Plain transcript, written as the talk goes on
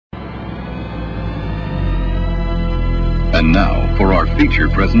And now for our feature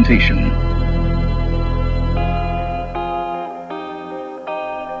presentation.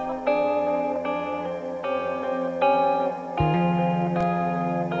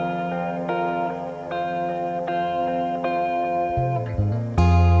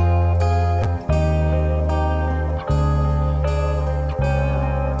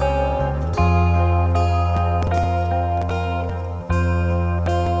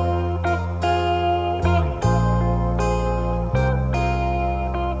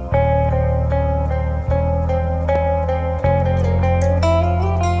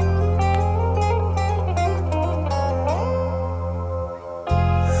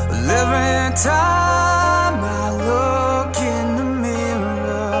 Every time I look in the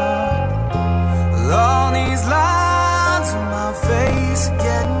mirror, all these lines on my face are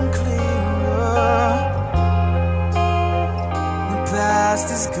getting clearer. The past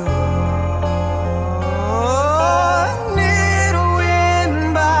is gone, it'll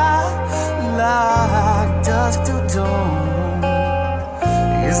win by like dusk till dawn.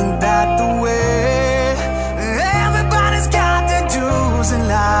 Isn't that the way? Everybody's got their dues in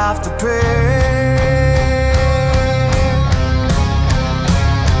life to pay.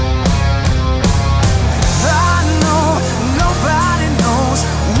 I know nobody knows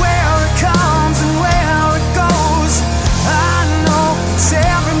where it comes and where it goes. I know it's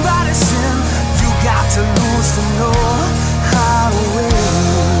everybody's sin. You got to lose to know how to win.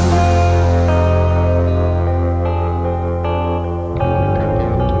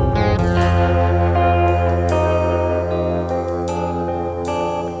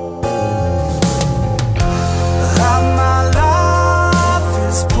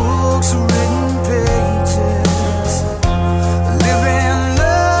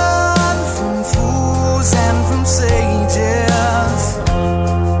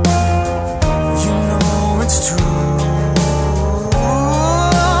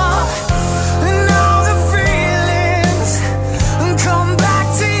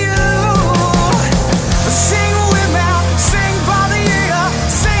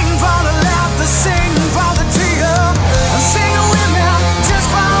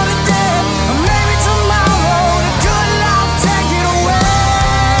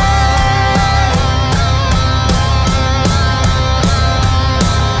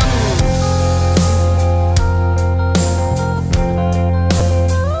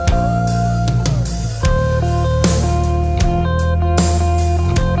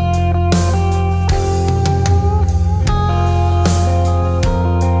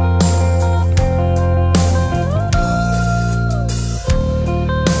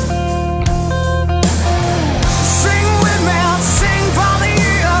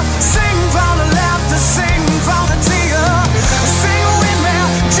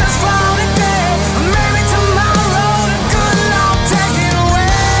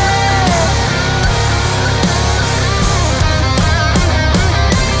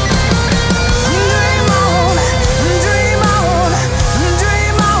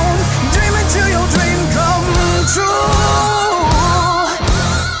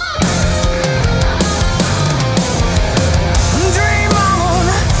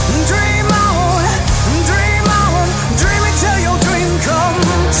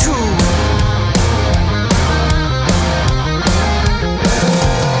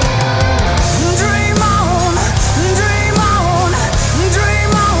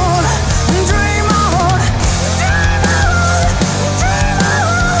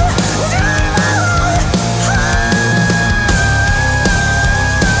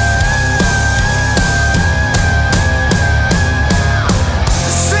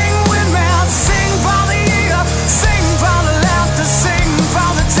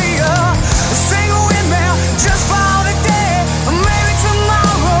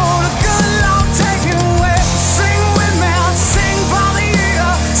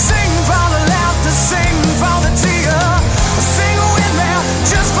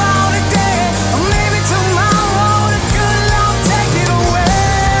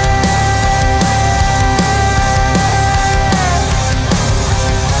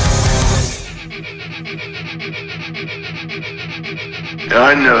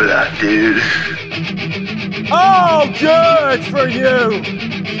 I know that, dude. Oh, good for you!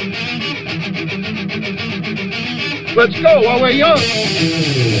 Let's go while we're young.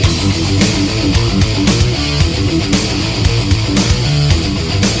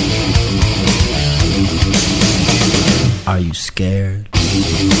 Are you scared?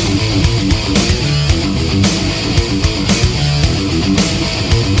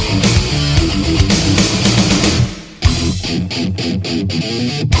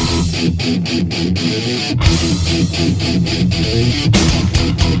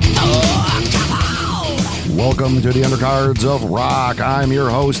 Welcome to the Undercards of Rock. I'm your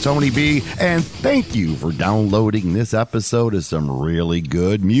host, Tony B, and thank you for downloading this episode of some really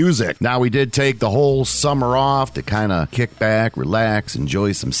good music. Now, we did take the whole summer off to kind of kick back, relax,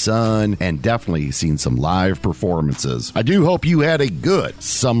 enjoy some sun, and definitely seen some live performances. I do hope you had a good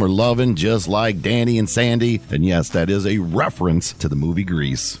summer loving, just like Danny and Sandy, and yes, that is a reference to the movie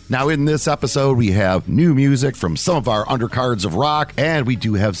Grease. Now, in this episode, we have new music from some of our Undercards of Rock, and we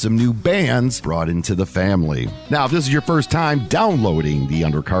do have some new bands brought into the family. Now, if this is your first time downloading the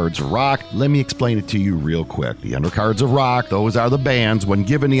Undercards of Rock, let me explain it to you real quick. The Undercards of Rock, those are the bands, when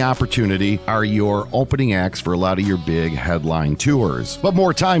given the opportunity, are your opening acts for a lot of your big headline tours. But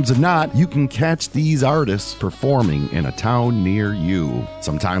more times than not, you can catch these artists performing in a town near you.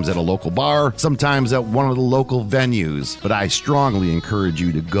 Sometimes at a local bar, sometimes at one of the local venues. But I strongly encourage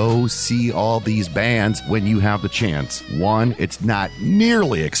you to go see all these bands when you have the chance. One, it's not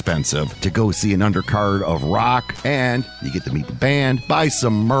nearly expensive to go see an Undercard of Rock, and you get to meet the band, buy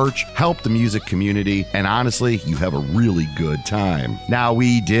some merch, help the music community, and honestly, you have a really good time. Now,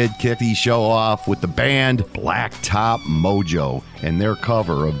 we did kick the show off with the band Blacktop Mojo and their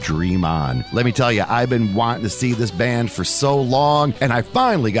cover of Dream On. Let me tell you, I've been wanting to see this band for so long, and I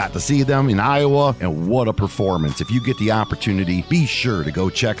finally got to see them in Iowa, and what a performance. If you get the opportunity, be sure to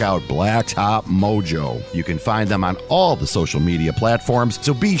go check out Blacktop Mojo. You can find them on all the social media platforms,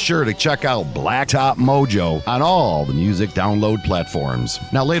 so be sure to check out Blacktop Mojo on all the music download platforms.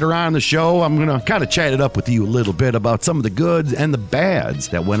 Now, later on in the show, I'm going to kind of chat it up with you a little bit about some of the goods and the bads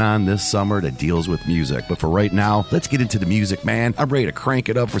that went on this summer that deals with music. But for right now, let's get into the music, man. I'm ready to crank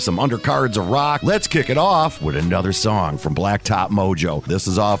it up for some Undercards of Rock. Let's kick it off with another song from Blacktop Mojo. This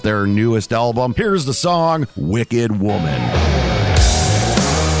is off their newest album. Here's the song, Wicked Woman.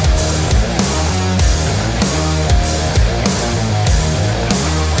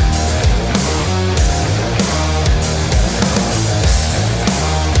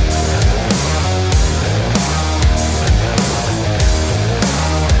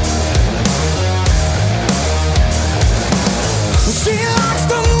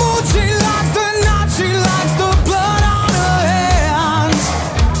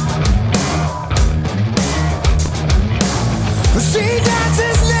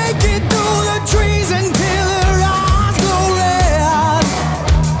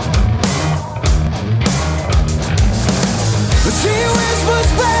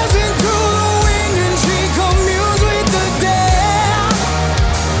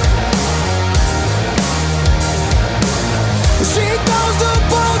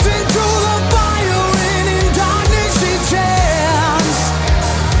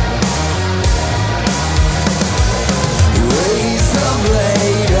 Raise the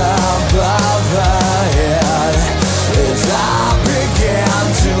blade up.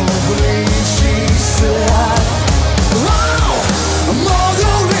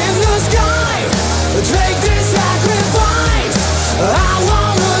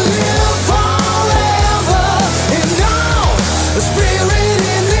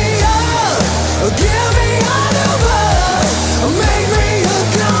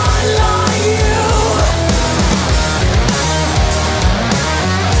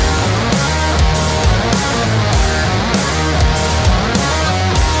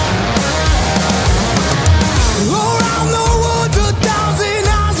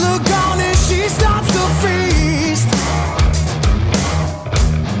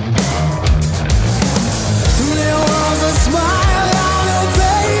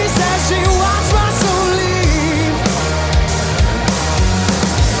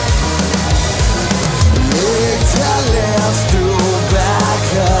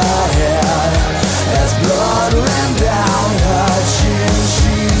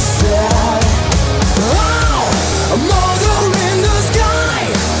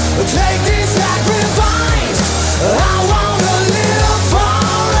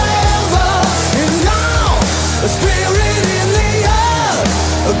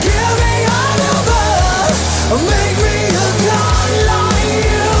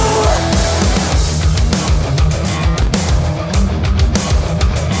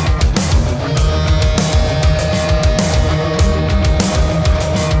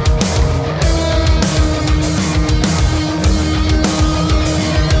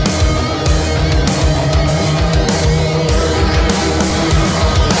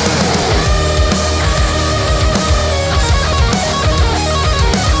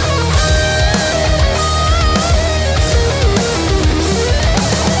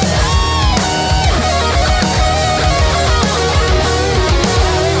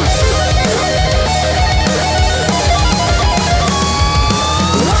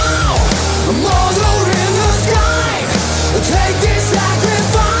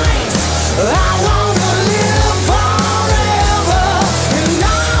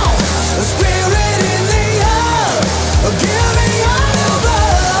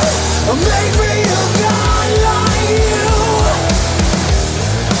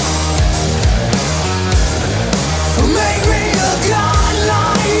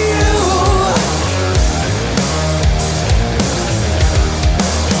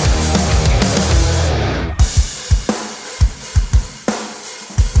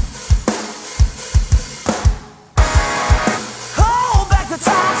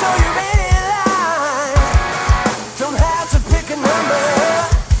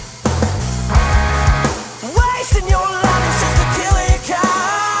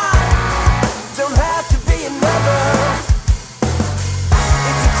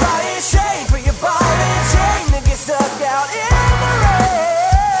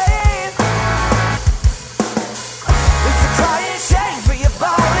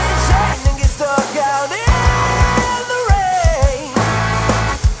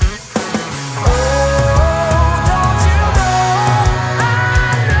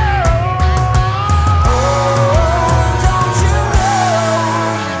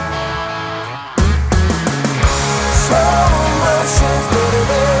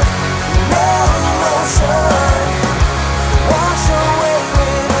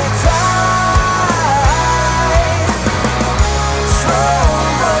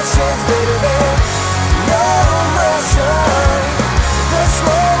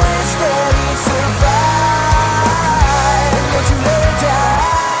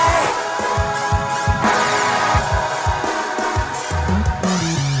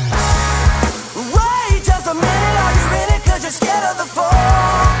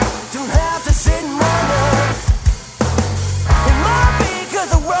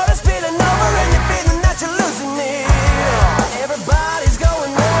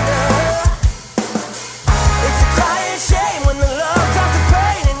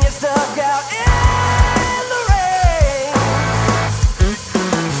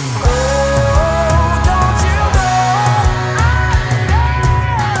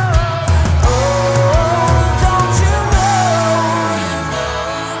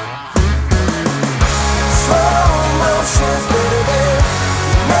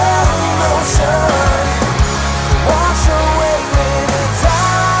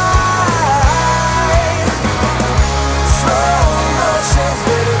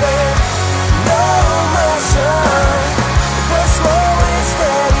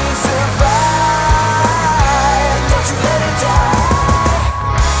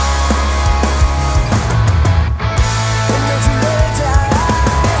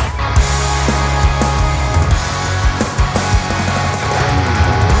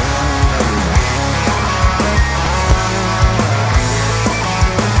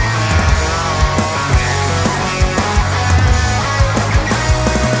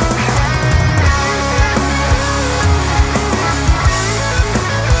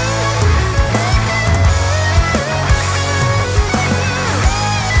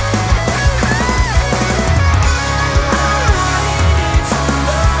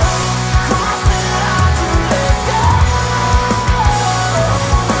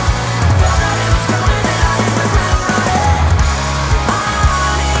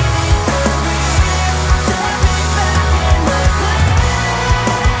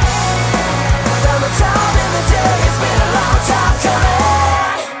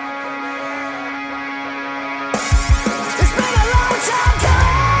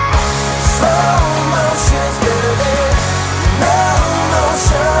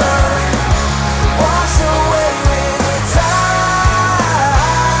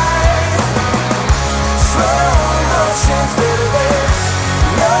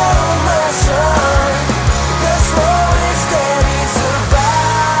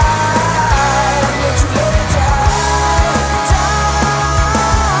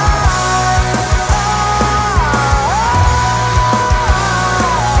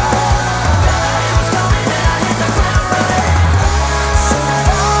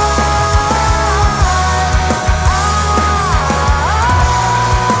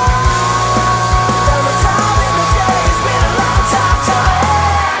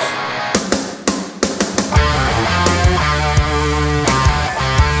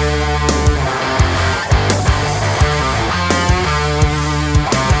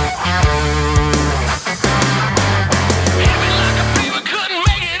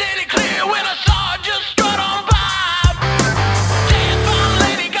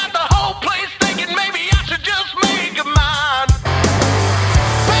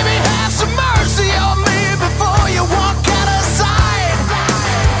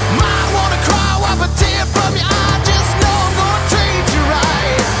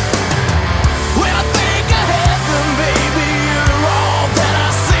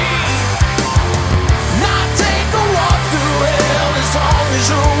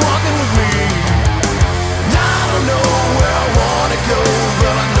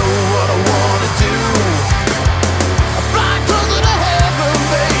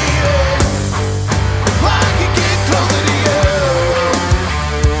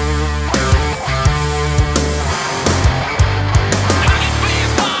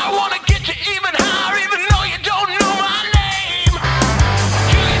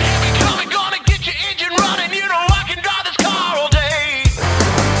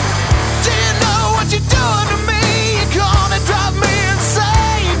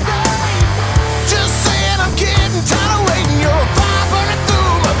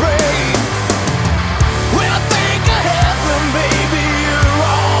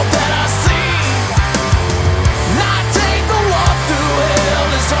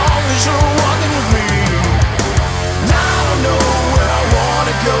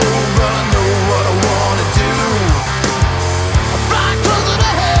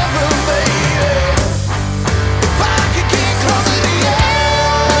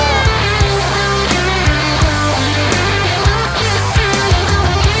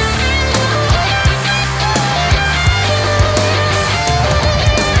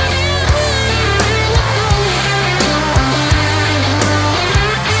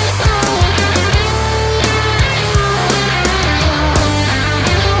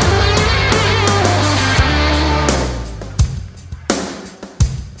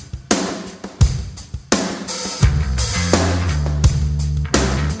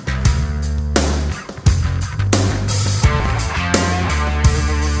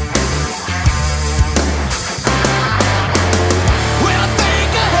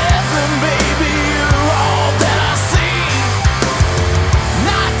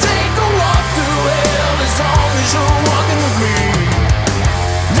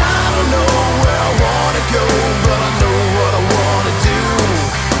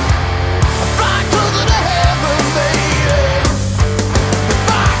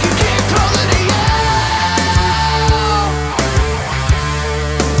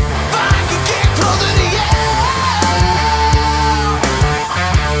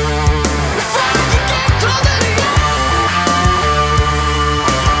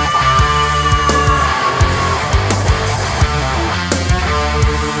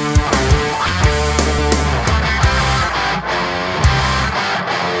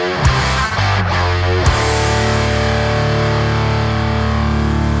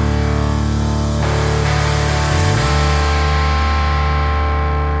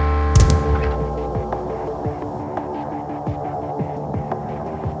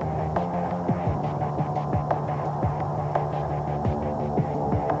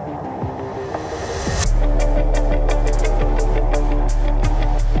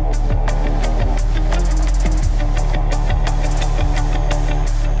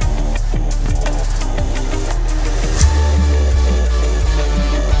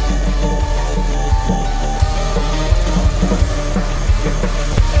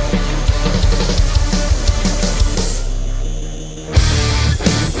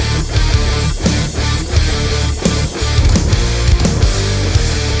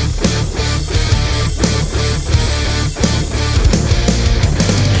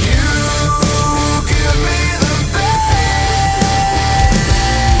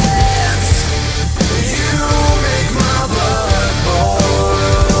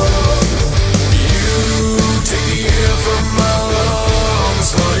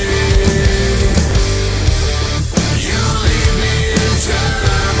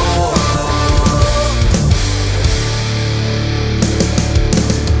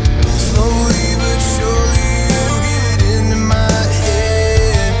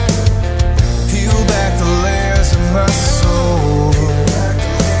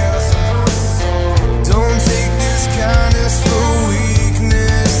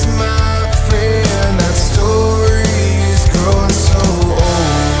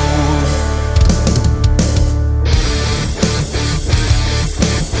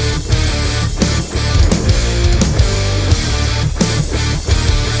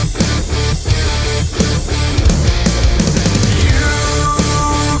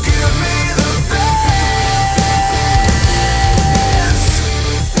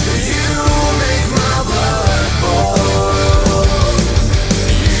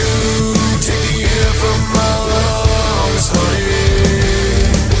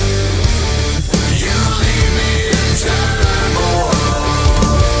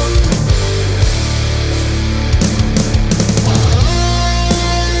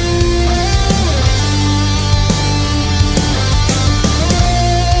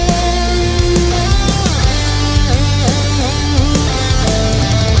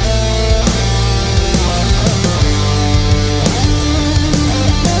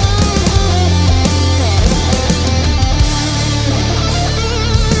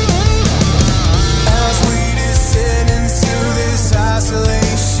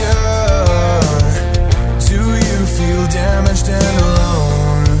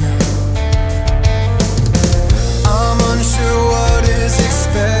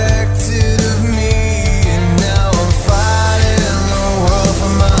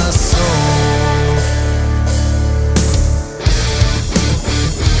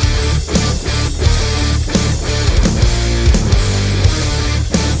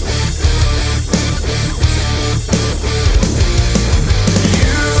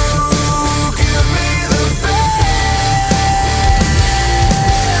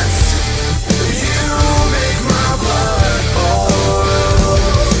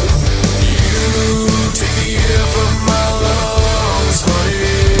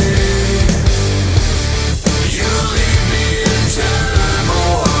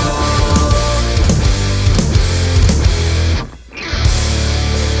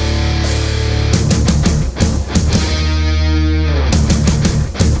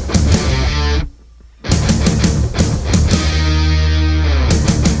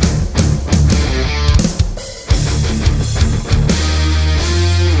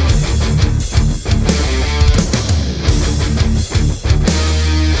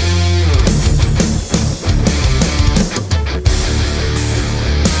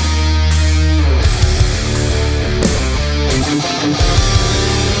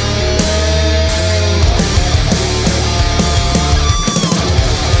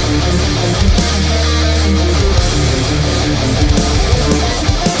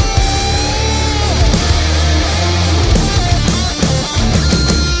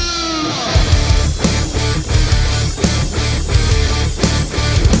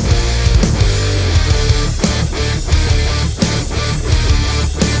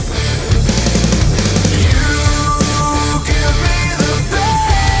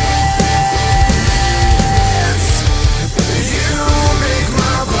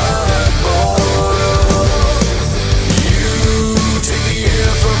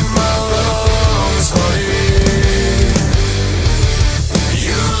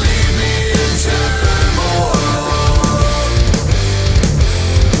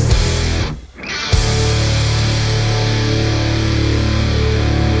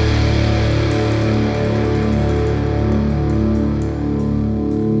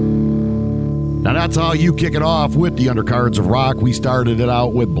 that's how you kick it off with the Undercards of Rock. We started it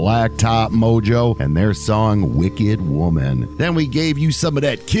out with Blacktop Mojo and their song Wicked Woman. Then we gave you some of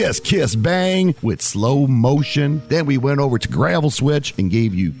that Kiss Kiss Bang with Slow Motion. Then we went over to Gravel Switch and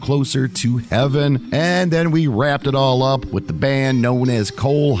gave you Closer to Heaven. And then we wrapped it all up with the band known as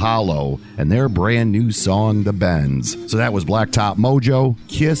Coal Hollow and their brand new song The Bends. So that was Blacktop Mojo,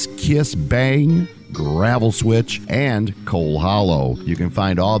 Kiss Kiss Bang, Gravel Switch, and Coal Hollow. You can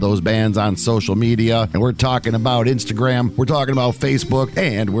find all those bands on social media, and we're talking about Instagram, we're talking about Facebook,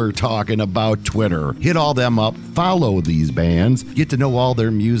 and we're talking about Twitter. Hit all them up, follow these bands, get to know all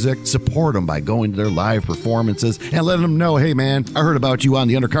their music, support them by going to their live performances, and let them know, hey man, I heard about you on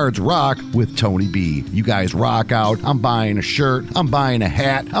the Undercards Rock with Tony B. You guys rock out. I'm buying a shirt, I'm buying a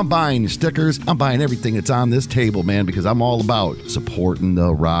hat, I'm buying stickers, I'm buying everything that's on this table, man, because I'm all about supporting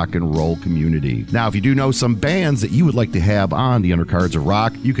the rock and roll community. Now, if you do know some bands that you would like to have on the Undercards of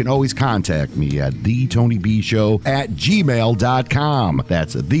Rock, you can always contact me at thetonybshow@gmail.com.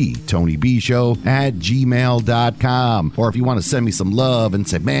 That's thetonybshow@gmail.com. Or if you want to send me some love and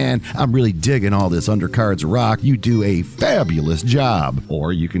say, man, I'm really digging all this Undercards of Rock, you do a fabulous job.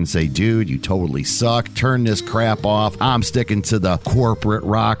 Or you can say, dude, you totally suck. Turn this crap off. I'm sticking to the corporate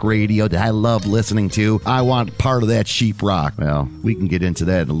rock radio that I love listening to. I want part of that sheep rock. Well, we can get into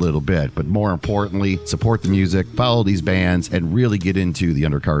that in a little bit, but more importantly, support the music, follow these bands, and really get into the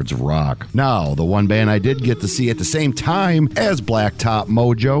Undercards of Rock. Now, the one band I did get to see at the same time as Blacktop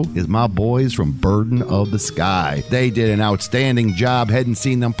Mojo is my boys from Burden of the Sky. They did an outstanding job. Hadn't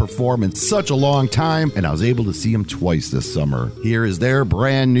seen them perform in such a long time, and I was able to see them twice this summer. Here is their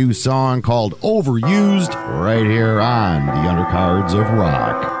brand new song called Overused, right here on the Undercards of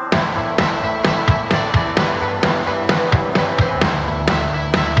Rock.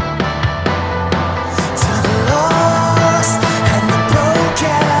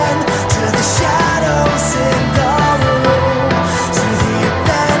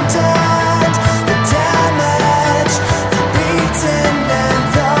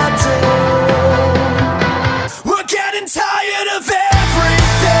 We're getting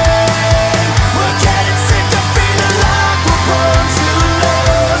sick of feeling like we're born too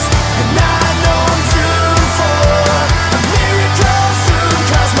late.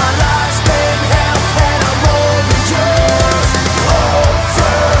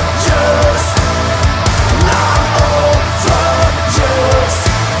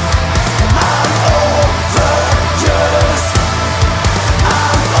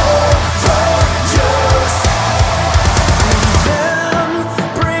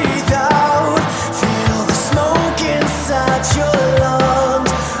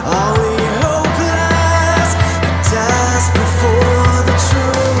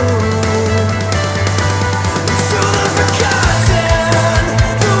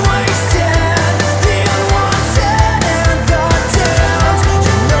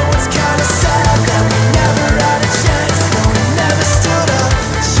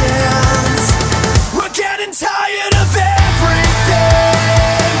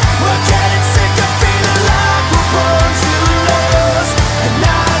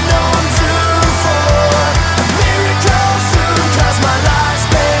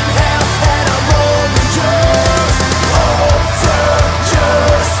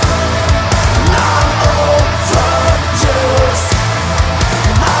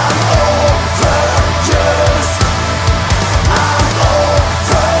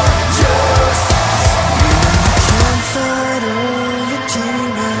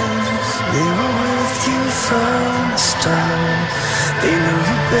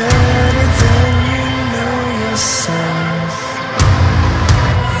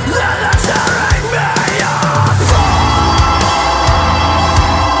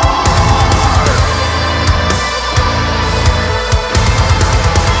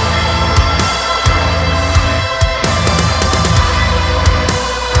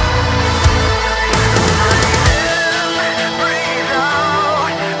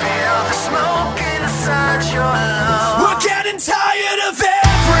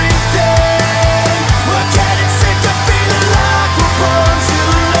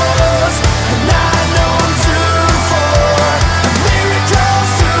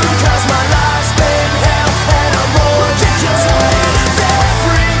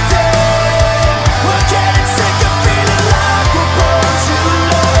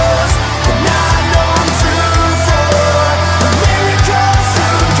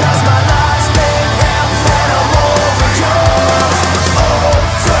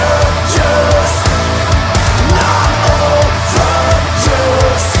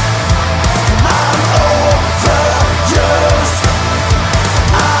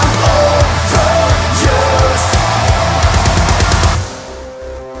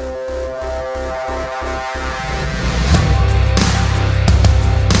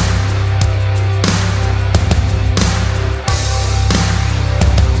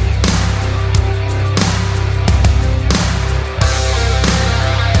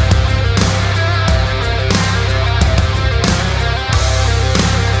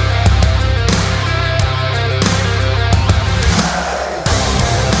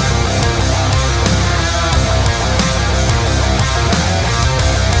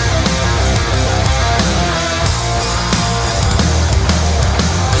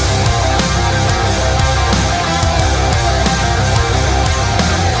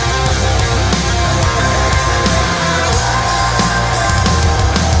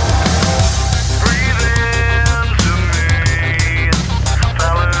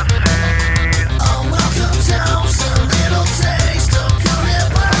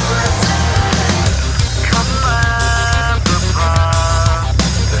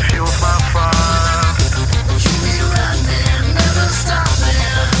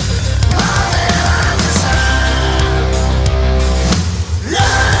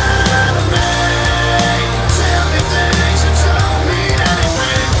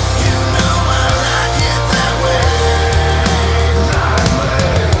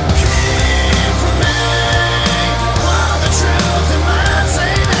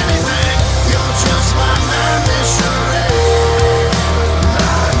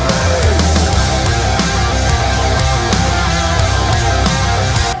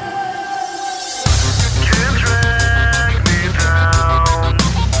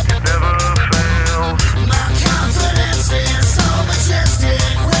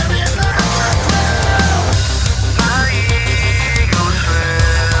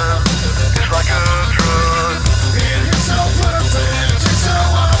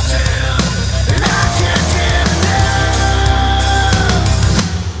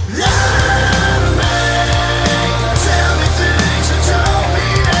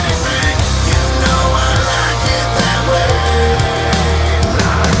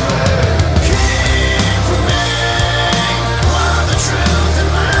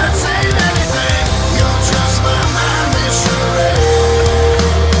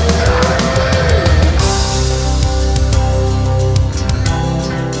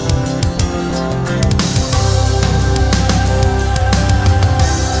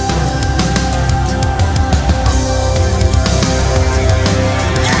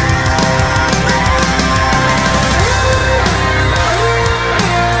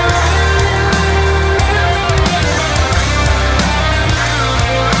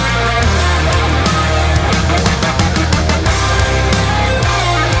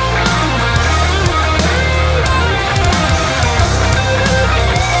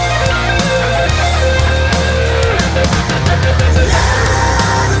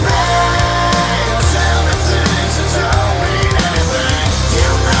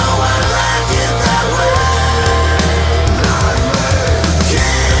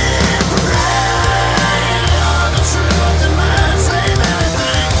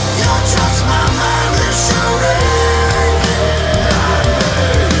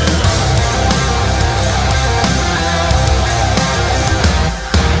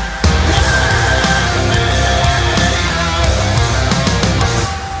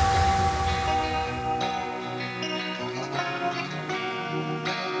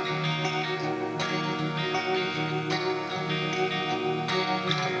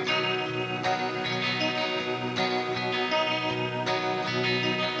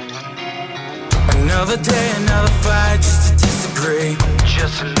 Another day, another fight just to disagree.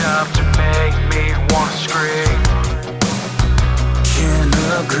 Just enough to make me wanna scream. Can't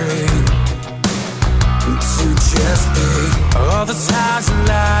agree to just be. All the times I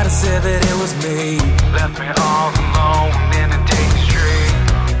lied, I said that it was me. Left me all alone in a dangerous street.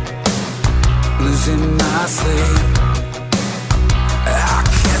 Losing my sleep. I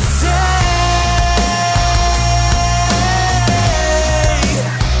can't say.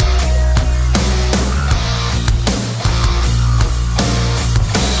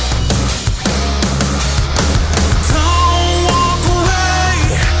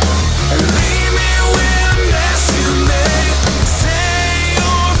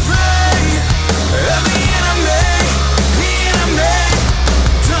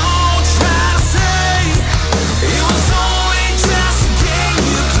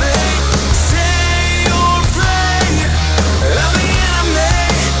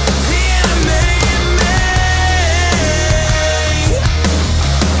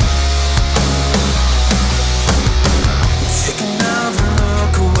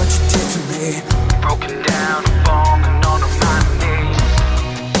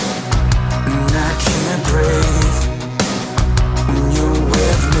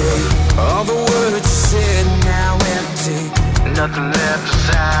 Nothing left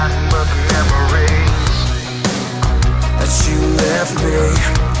aside but the memories that you left me.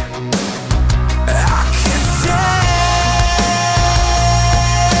 I can't say.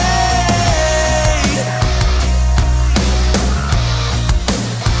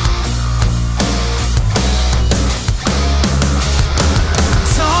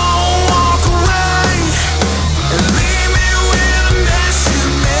 Don't walk away and leave me with a mess you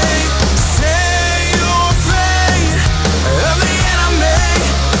made. Say you're afraid of the enemy.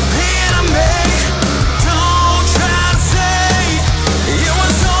 Don't try to say it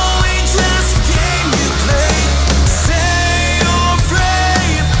was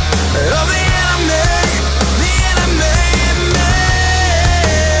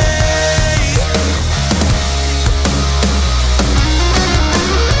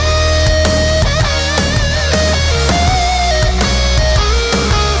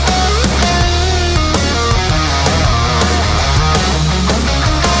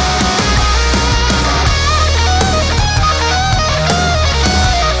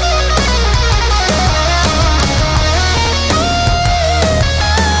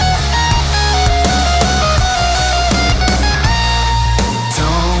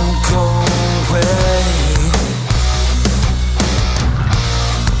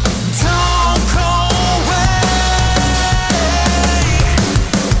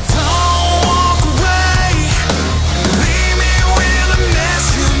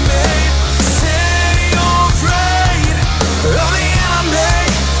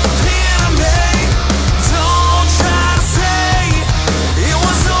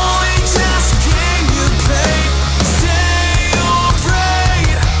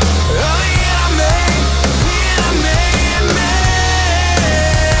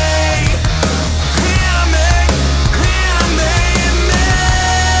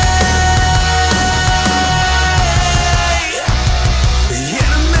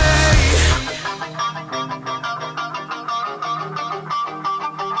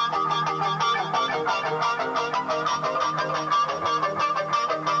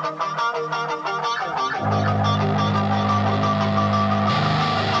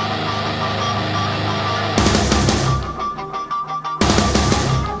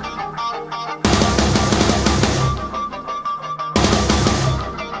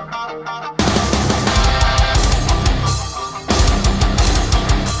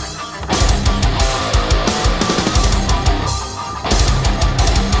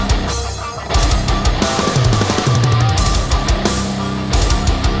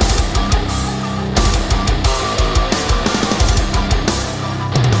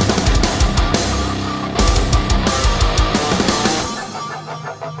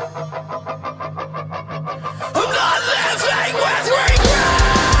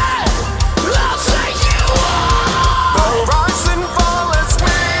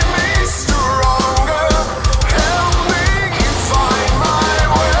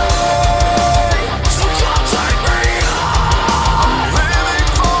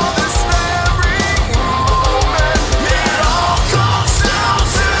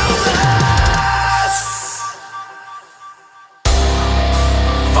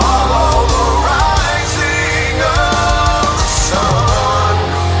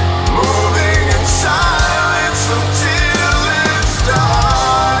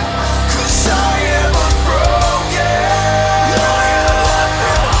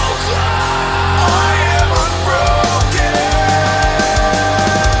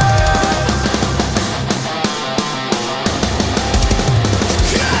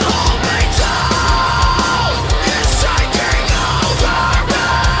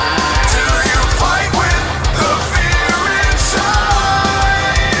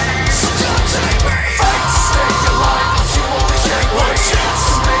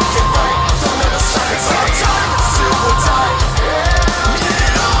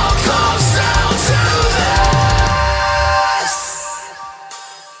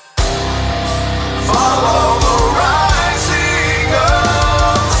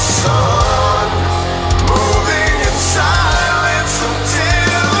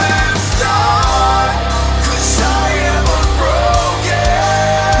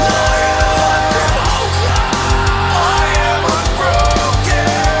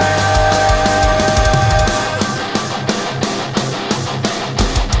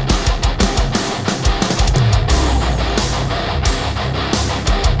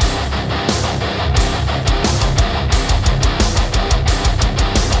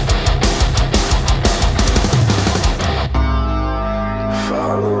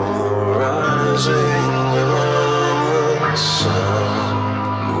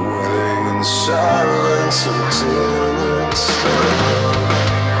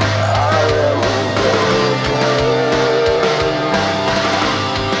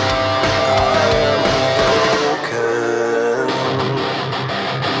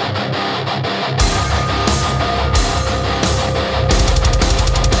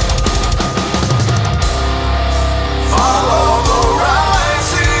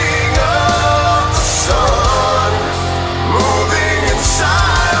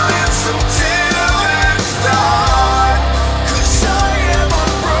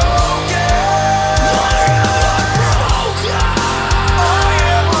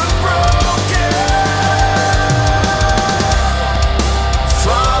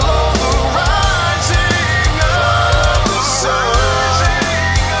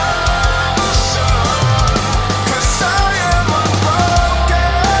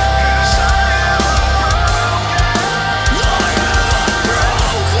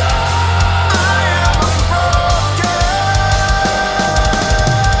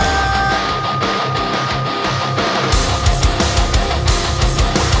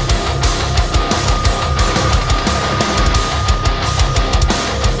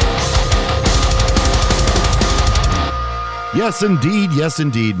Yes,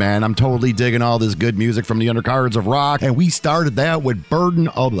 indeed, man. I'm totally digging all this good music from the Undercards of Rock, and we started that with Burden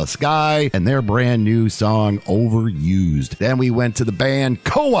of the Sky and their brand new song, Overused. Then we went to the band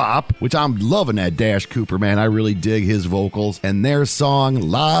Co-op, which I'm loving that Dash Cooper, man. I really dig his vocals, and their song,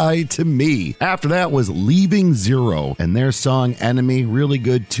 Lie to Me. After that was Leaving Zero, and their song, Enemy, really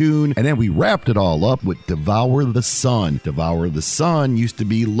good tune. And then we wrapped it all up with Devour the Sun. Devour the Sun used to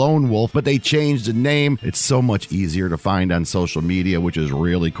be Lone Wolf, but they changed the name. It's so much easier to find on social media, which is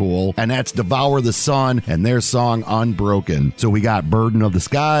really cool. And that's Devour the Sun and their song Unbroken. So we got Burden of the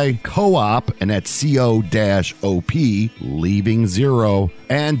Sky, Co-op, and that's CO-OP, Leaving Zero,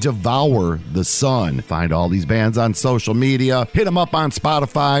 and Devour the Sun. Find all these bands on social media. Hit them up on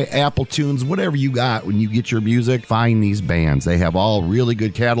Spotify, Apple Tunes, whatever you got when you get your music. Find these bands. They have all really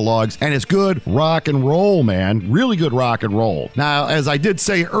good catalogs, and it's good rock and roll, man. Really good rock and roll. Now, as I did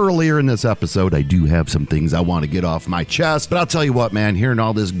say earlier in this episode, I do have some things I want to get off my chest, but I'll tell you what, man, hearing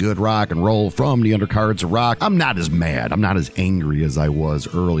all this good rock and roll from the Undercards of Rock, I'm not as mad. I'm not as angry as I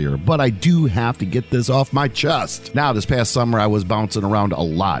was earlier, but I do have to get this off my chest. Now, this past summer, I was bouncing around a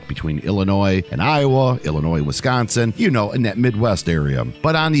lot between Illinois and Iowa, Illinois, Wisconsin, you know, in that Midwest area.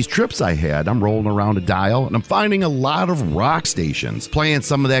 But on these trips I had, I'm rolling around a dial, and I'm finding a lot of rock stations playing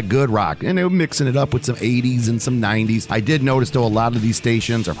some of that good rock, and they're mixing it up with some 80s and some 90s. I did notice, though, a lot of these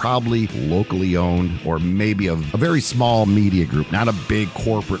stations are probably locally owned or maybe a very small media group, not a big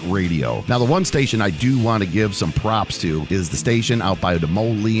corporate radio. Now, the one station I do want to give some props to is the station out by the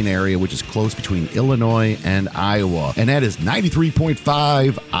Moline area, which is close between Illinois and Iowa, and that is 93.5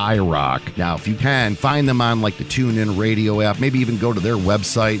 iRock. Now, if you can, find them on like the TuneIn radio app, maybe even go to their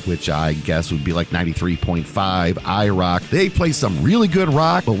website, which I guess would be like 93.5 iRock. They play some really good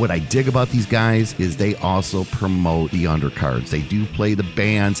rock, but what I dig about these guys is they also promote the Undercards. They do play the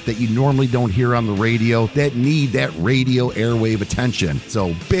bands that you normally don't hear on the radio that need that radio airwave attention.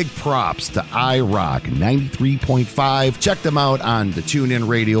 So big props to iRock 93.5. Check them out on the TuneIn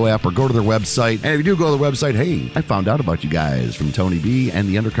radio app or go to their website. And if you do go to the website, hey, I found out about you guys from Tony B and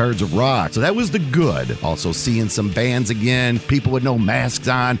the Undercards of Rock. So that was the good. Also seeing some bands again, people with no masks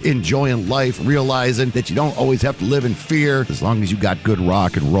on, enjoying life, realizing that you don't always have to live in fear as long as you got good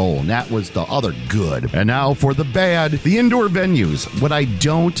rock and roll. And that was the other good. And now for the bad, the indoor venues. What I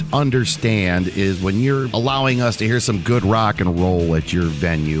don't understand is when you're allowing us to hear some good rock and roll at your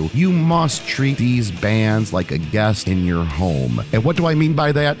venue, you must treat these bands like a guest in your home. And what do I mean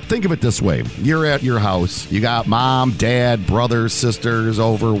by that? Think of it this way. You're at your house. You got mom, dad, brothers, sisters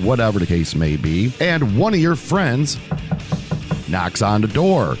over, whatever the case may be. And one of your friends knocks on the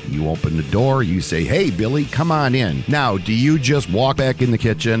door. You open the door, you say, hey, Billy, come on in. Now, do you just walk back in the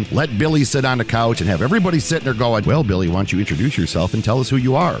kitchen, let Billy sit on the couch, and have everybody sitting there going, well, Billy, why don't you introduce yourself and tell us who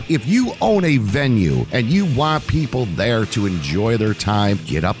you are? If you own a venue and you want people there to enjoy their time,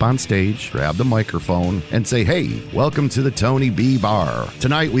 get up on stage, grab the microphone, and say, hey, welcome to the Tony B Bar.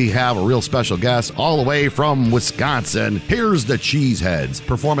 Tonight, we have a real special guest all the way from Wisconsin. Here's the Cheeseheads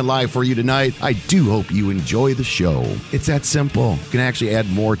performing live for you tonight. I do hope you enjoy the show. It's that simple. Well, you can actually add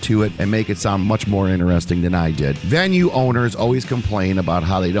more to it and make it sound much more interesting than I did. Venue owners always complain about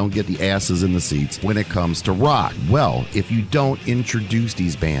how they don't get the asses in the seats when it comes to rock. Well, if you don't introduce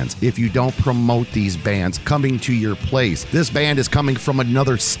these bands, if you don't promote these bands coming to your place, this band is coming from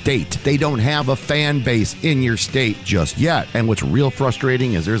another state. They don't have a fan base in your state just yet. And what's real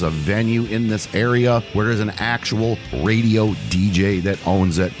frustrating is there's a venue in this area where there's an actual radio DJ that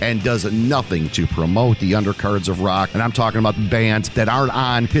owns it and does nothing to promote the undercards of rock. And I'm talking about bands that aren't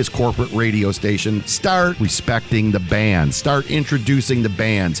on his corporate radio station. Start respecting the bands. Start introducing the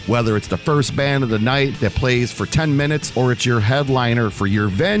bands, whether it's the first band of the night that plays for 10 minutes or it's your headliner for your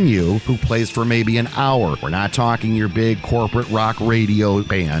venue who plays for maybe an hour. We're not talking your big corporate rock radio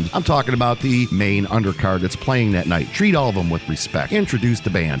band. I'm talking about the main undercard that's playing that night. Treat all of them with respect. Introduce the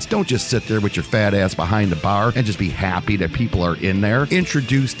bands. Don't just sit there with your fat ass behind the bar and just be happy that people are in there.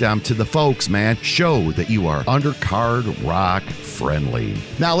 Introduce them to the folks, man. Show that you are undercard rock friendly.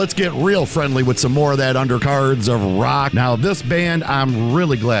 Now let's get real friendly with some more of that undercards of rock. Now this band, I'm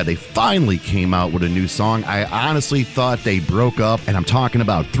really glad they finally came out with a new song. I honestly thought they broke up, and I'm talking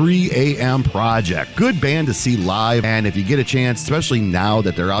about 3 AM Project. Good band to see live, and if you get a chance, especially now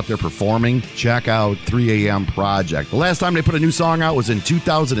that they're out there performing, check out 3 AM Project. The last time they put a new song out was in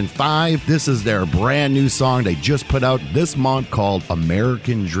 2005. This is their brand new song they just put out this month called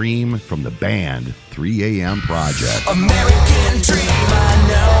American Dream from the band 3 AM Project. American dream, I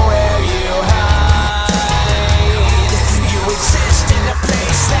know where you hide. You exist in a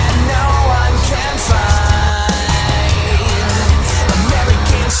place that no one can find.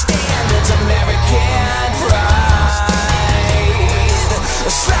 American standards, American pride. A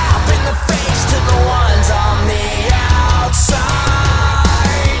slap in the face to the ones on the outside.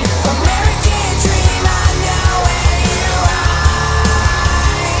 American dream, I know where you hide.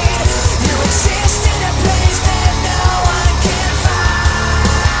 You exist in a place that no one can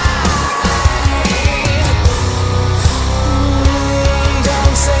find.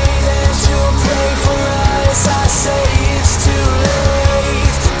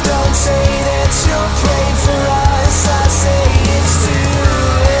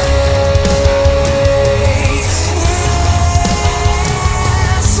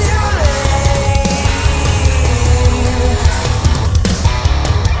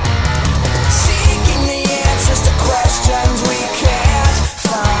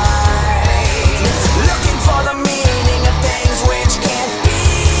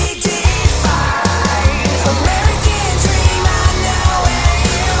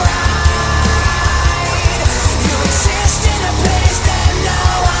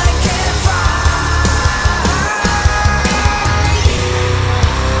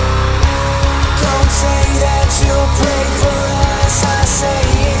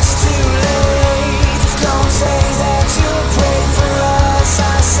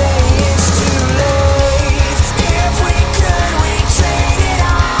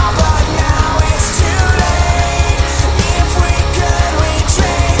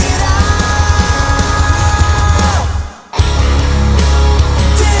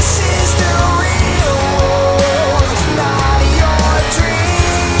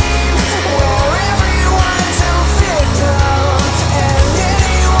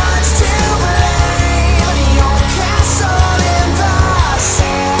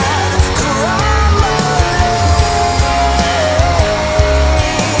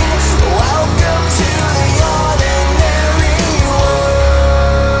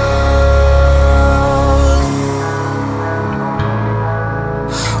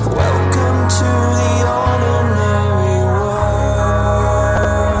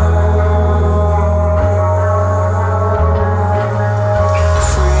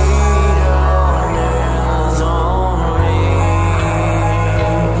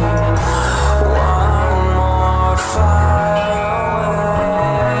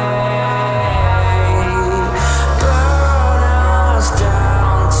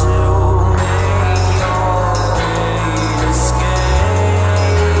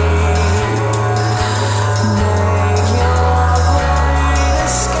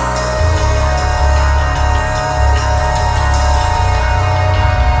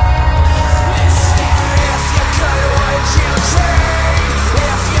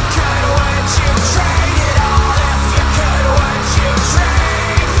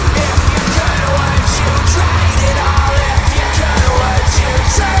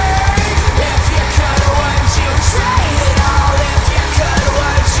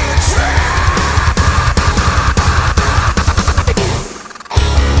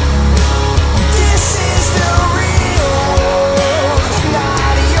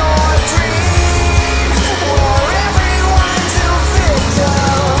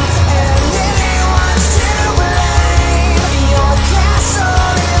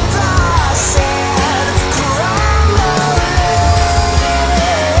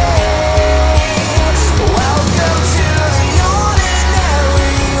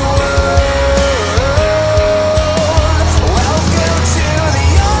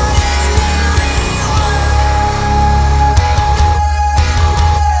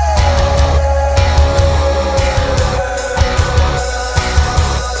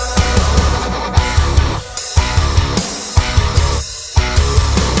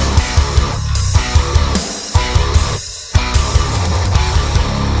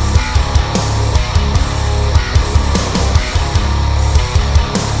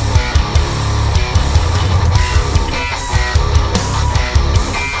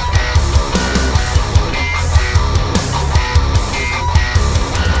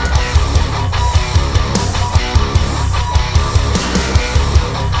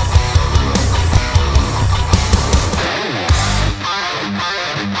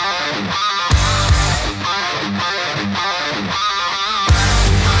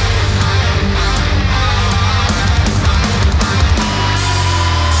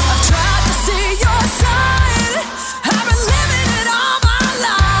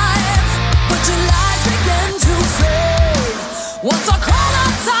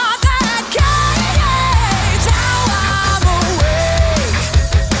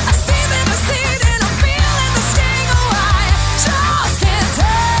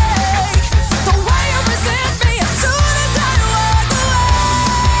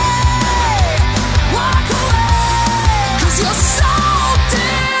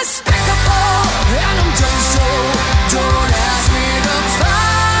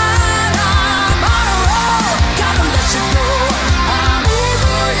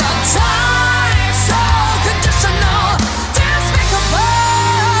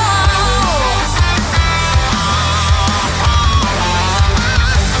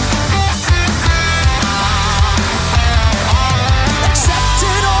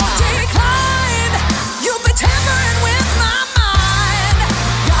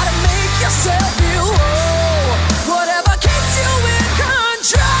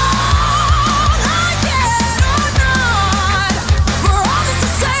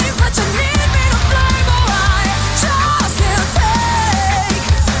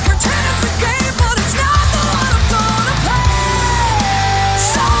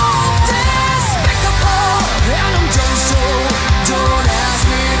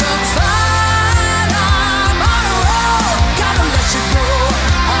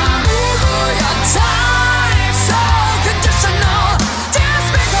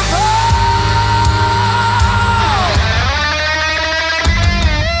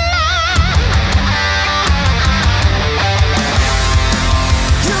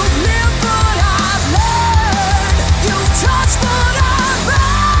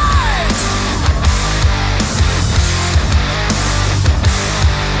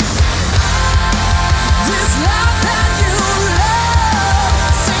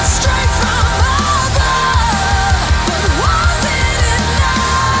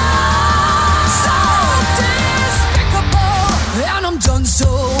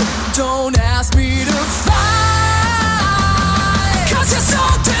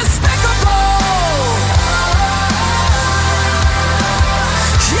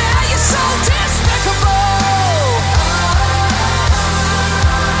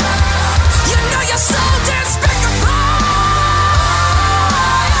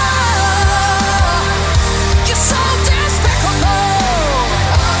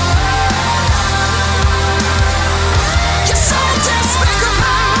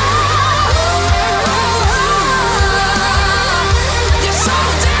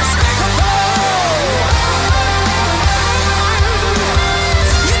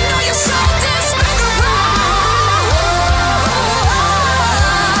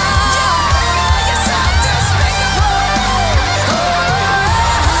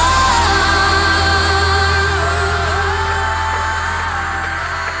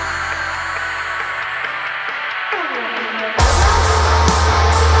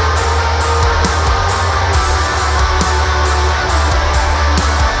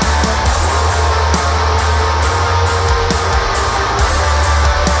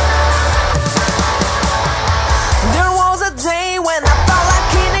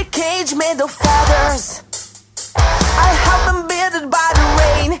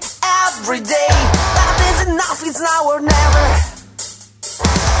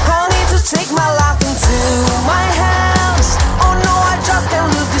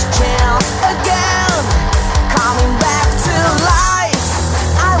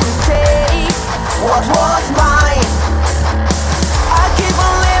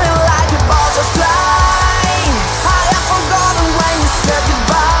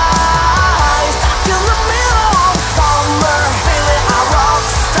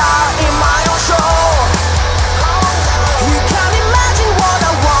 You can imagine what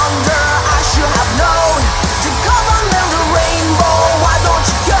I wonder. I should have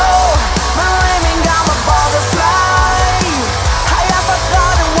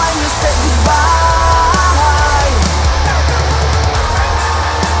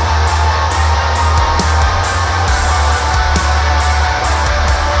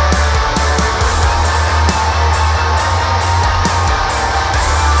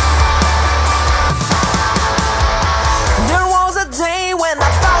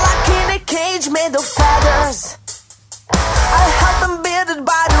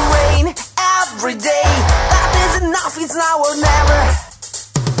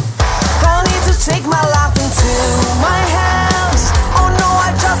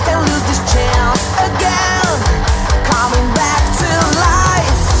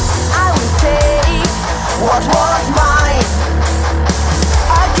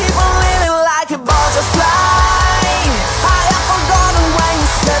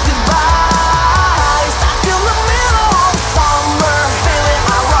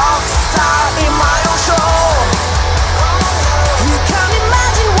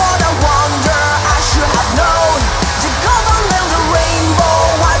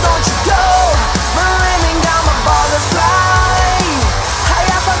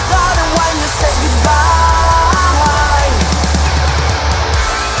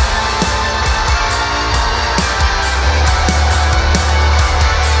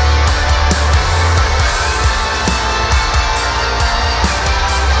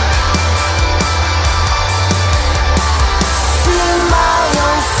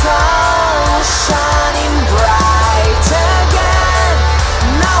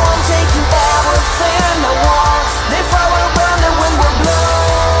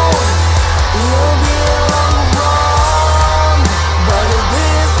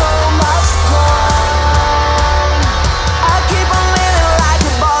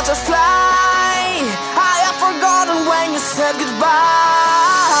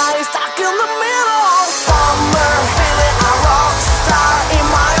in the middle of summer, feeling a rock star in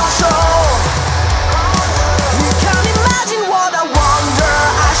my own show. You can't imagine what I wonder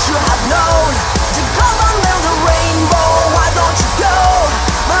I should have known. To go under the rainbow, why don't you go?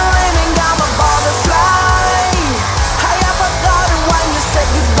 Believing I'm a butterfly, I have forgotten when you said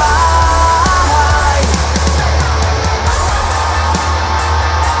goodbye.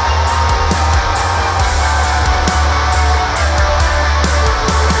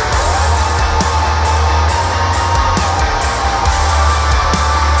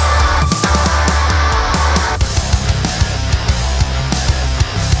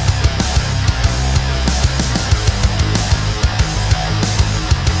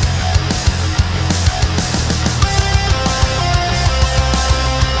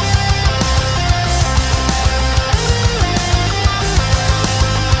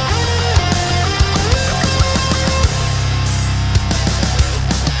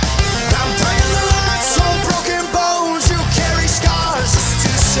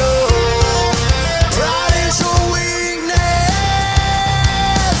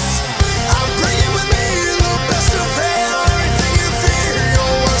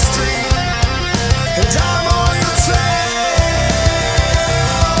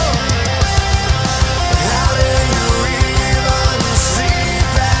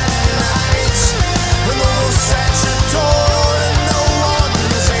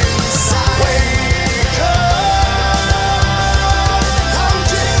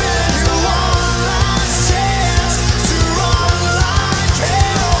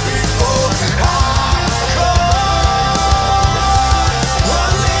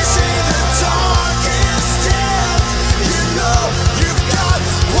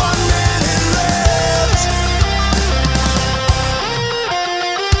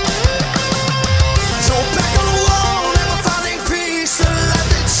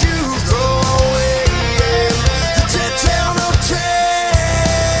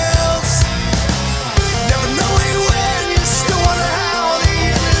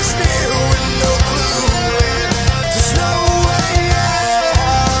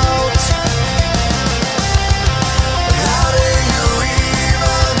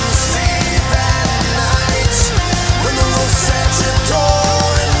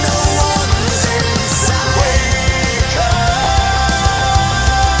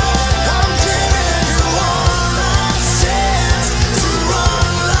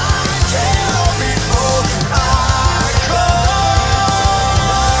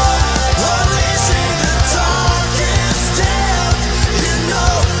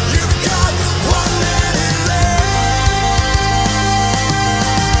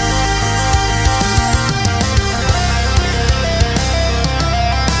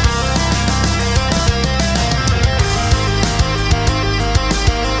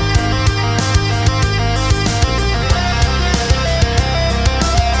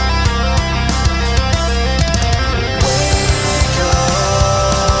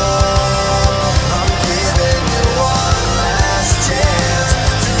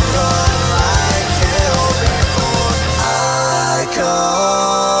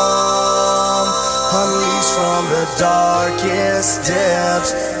 Darkest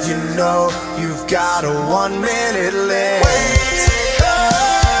depths, you know you've got a 1 minute left. Wake up,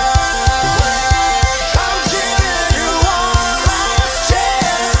 I'm giving you one last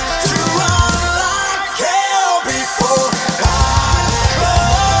chance to run like hell before I come.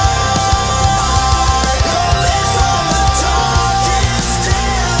 Release from the darkest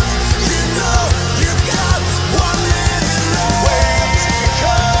depths, you know you've got 1 minute left. Wake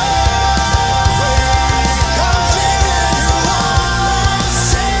up.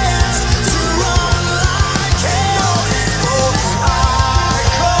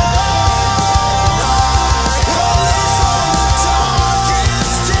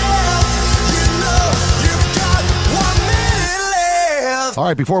 All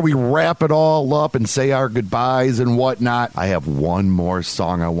right, before we wrap it all up and say our goodbyes and whatnot, I have one more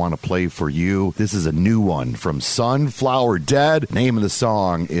song I want to play for you. This is a new one from Sunflower Dead. Name of the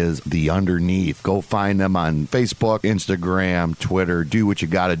song is The Underneath. Go find them on Facebook, Instagram, Twitter. Do what you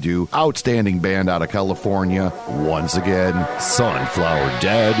got to do. Outstanding band out of California. Once again, Sunflower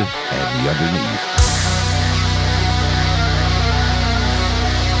Dead and The Underneath.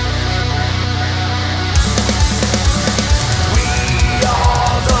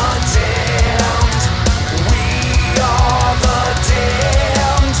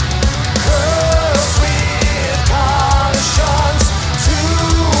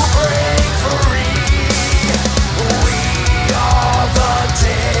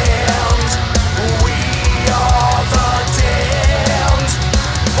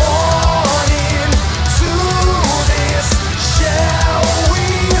 Oh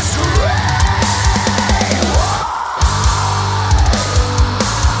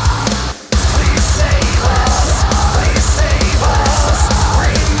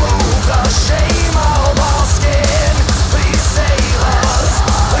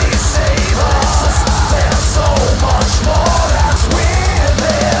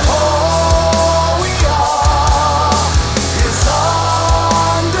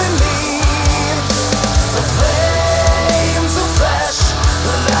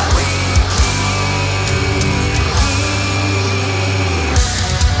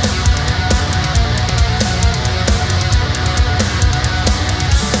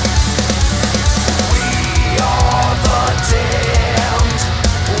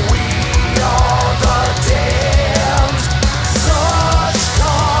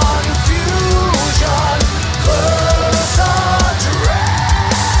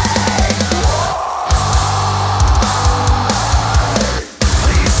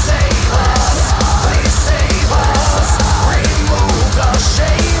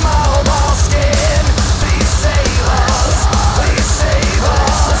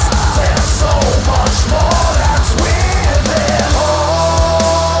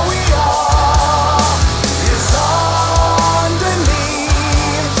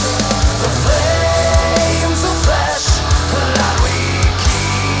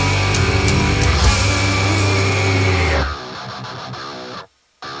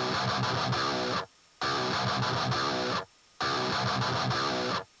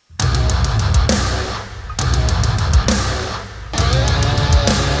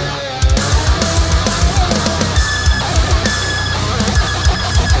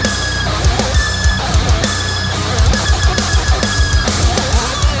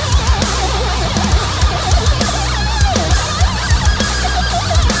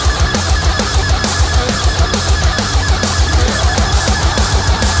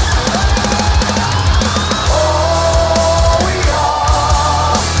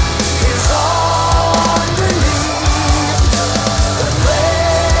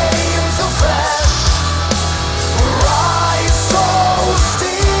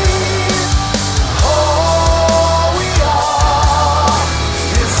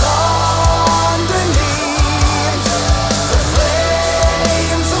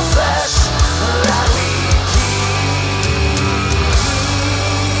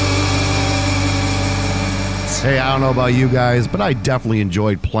I don't know about you guys, but I definitely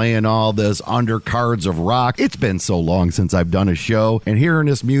enjoyed playing all this Undercards of Rock. It's been so long since I've done a show, and hearing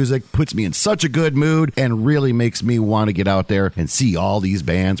this music puts me in such a good mood and really makes me want to get out there and see all these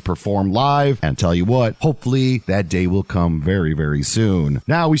bands perform live. And tell you what, hopefully that day will come very, very soon.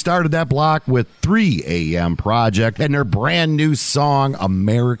 Now, we started that block with 3 AM Project and their brand new song,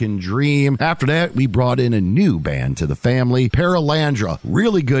 American Dream. After that, we brought in a new band to the family, Paralandra.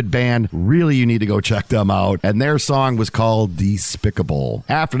 Really good band. Really, you need to go check them out. And their song was called Despicable.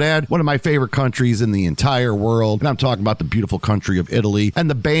 After that, one of my favorite countries in the entire world, and I'm talking about the beautiful country of Italy, and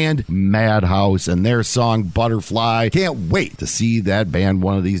the band Madhouse and their song Butterfly. Can't wait to see that band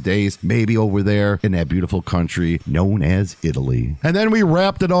one of these days, maybe over there in that beautiful country known as Italy. And then we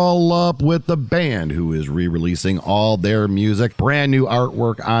wrapped it all up with the band who is re-releasing all their music, brand new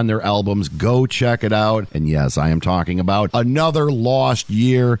artwork on their albums. Go check it out. And yes, I am talking about Another Lost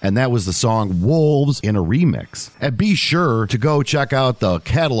Year, and that was the song Wolves in a remix. And be sure to go check out the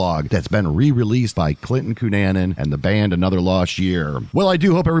catalog that's been re-released by Clinton Cunanan and the band Another Lost Year. Well, I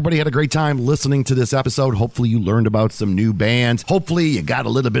do hope everybody had a great time listening to this episode. Hopefully you learned about some new bands. Hopefully you got a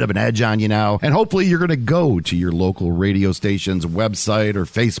little bit of an edge on you now. And hopefully you're going to go to your local radio station's website or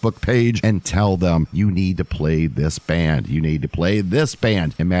Facebook page and tell them you need to play this band. You need to play this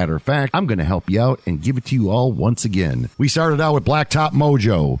band. As a matter of fact, I'm going to help you out and give it to you all once again. We started out with Blacktop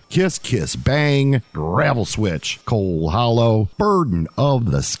Mojo, Kiss Kiss Bang, Gravel Switch, Coal Hollow, Burden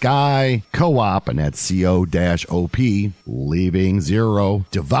of the Sky, Co-op, and that's CO-OP, Leaving Zero,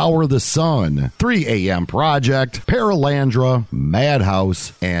 Devour the Sun, 3 AM Project, Paralandra,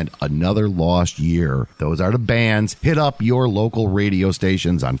 Madhouse, and Another Lost Year. Those are the bands. Hit up your local radio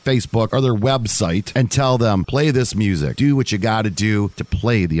stations on Facebook or their website and tell them, play this music. Do what you got to do to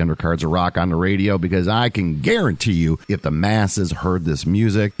play the Undercards of Rock on the radio, because I can guarantee you if the masses heard this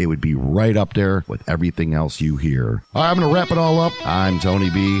music, it would be right up there with everything else you hear. All right, I'm going to wrap it all up. I'm Tony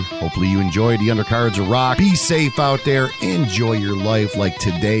B. Hopefully you enjoyed the Undercards of Rock. Be safe out there. Enjoy your life like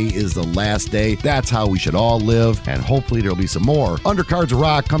today is the last day. That's how we should all live. And hopefully there'll be some more Undercards of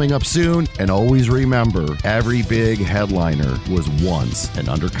Rock coming up soon. And always remember, every big headliner was once an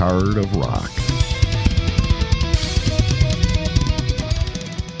Undercard of Rock.